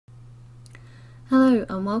Hello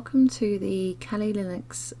and welcome to the Kali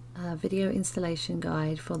Linux video installation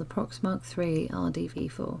guide for the Proxmark3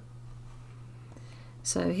 RDV4.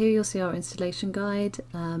 So here you'll see our installation guide.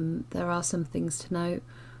 There are some things to note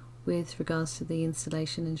with regards to the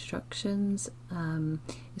installation instructions.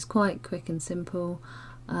 It's quite quick and simple.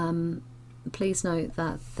 Please note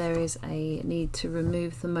that there is a need to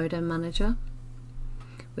remove the modem manager,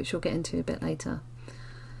 which we'll get into a bit later.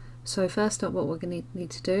 So first up, what we're going to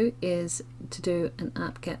need to do is to do an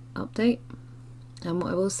apt-get update. And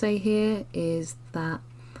what I will say here is that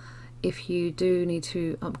if you do need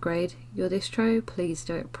to upgrade your distro, please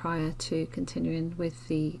do it prior to continuing with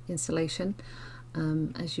the installation,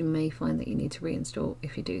 as you may find that you need to reinstall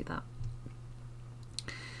if you do that.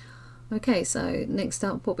 Okay, so next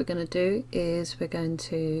up what we're going to do is we're going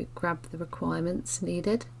to grab the requirements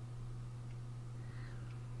needed.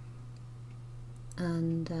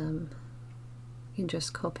 And you can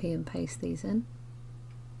just copy and paste these in.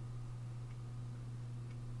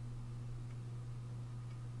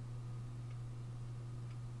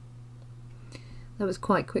 That was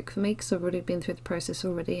quite quick for me because I've already been through the process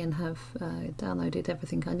already and have downloaded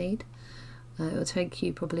everything I need. It will take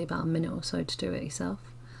you probably about a minute or so to do it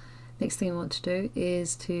yourself. Next thing I want to do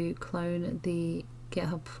is to clone the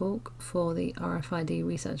GitHub fork for the RFID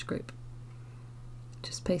research group.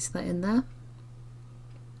 Just paste that in there.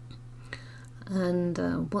 And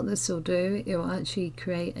what this will do, it will actually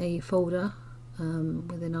create a folder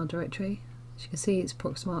within our directory. As you can see, it's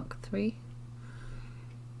Proxmark3.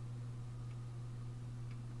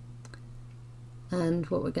 And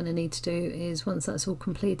what we're going to need to do is, once that's all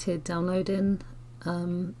completed downloading,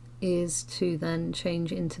 is to then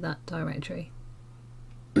change into that directory.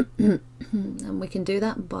 And we can do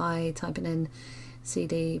that by typing in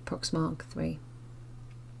cd Proxmark3.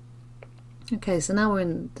 Okay, so now we're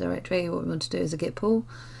in the directory. What we want to do is a git pull,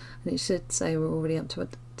 and it should say we're already up to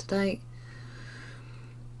date.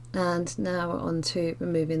 And now we're on to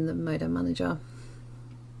removing the modem manager.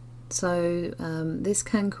 So this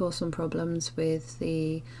can cause some problems with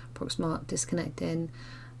the Proxmark disconnecting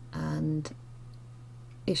and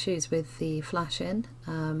issues with the flashing.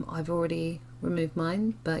 I've already removed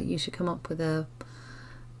mine, but you should come up with a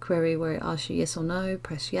query where it asks you yes or no,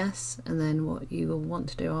 press yes, and then what you will want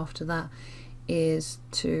to do after that is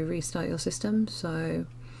to restart your system. So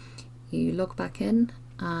you log back in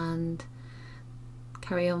and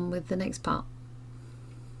carry on with the next part,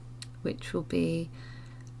 which will be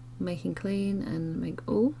making clean and make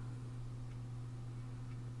all.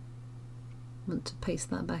 Want to paste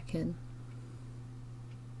that back in.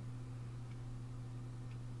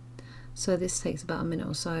 So this takes about a minute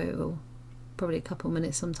or so, or probably a couple of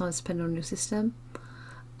minutes sometimes, depending on your system.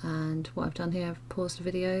 And what I've done here, I've paused the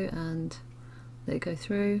video and let it go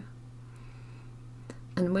through.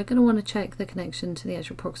 And we're going to want to check the connection to the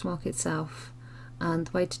actual Proxmark itself. And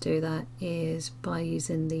the way to do that is by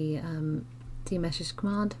using the dmessage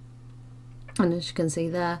command. And as you can see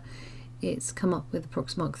there, it's come up with the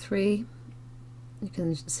Proxmark3. You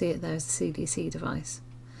can see it there as a CDC device.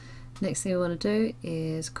 Next thing we want to do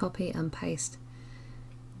is copy and paste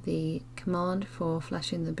the command for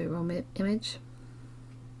flashing the barometer image.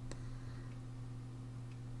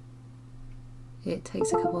 It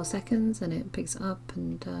takes a couple of seconds and it picks it up,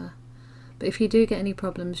 and but if you do get any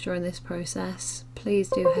problems during this process, please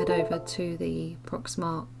do head over to the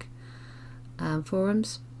Proxmark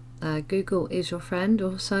forums. Google is your friend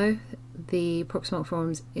also. The Proxmark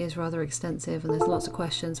forums is rather extensive and there's lots of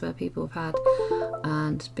questions where people have had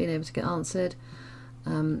and been able to get answered.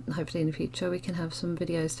 Hopefully in the future we can have some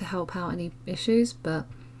videos to help out any issues, but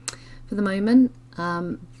for the moment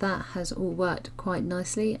that has all worked quite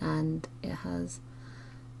nicely and it has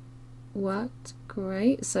worked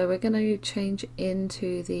great. So we're going to change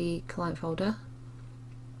into the client folder.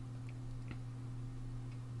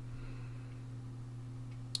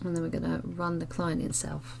 And then we're going to run the client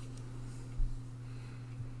itself.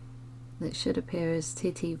 It should appear as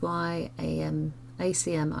TTYACMO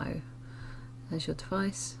as your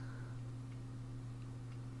device.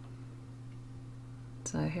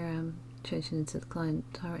 So here I'm changing into the client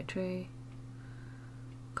directory.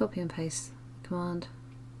 Copy and paste the command.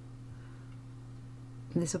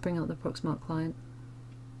 And this will bring up the Proxmark client.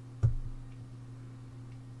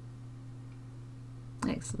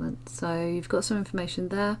 Excellent. So you've got some information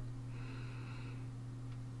there.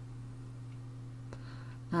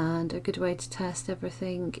 And a good way to test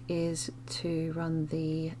everything is to run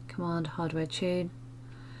the command hardware tune,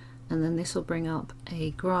 and then this will bring up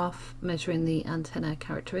a graph measuring the antenna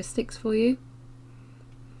characteristics for you.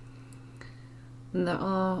 And there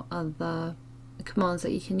are other commands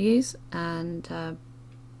that you can use, and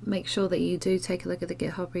make sure that you do take a look at the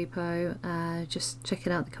GitHub repo, just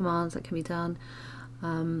checking out the commands that can be done.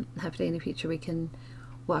 Hopefully in the future we can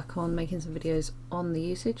work on making some videos on the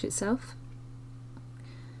usage itself.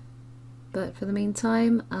 But for the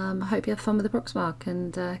meantime, I hope you have fun with the Proxmark,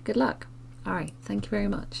 and good luck. Alright, thank you very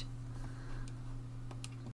much.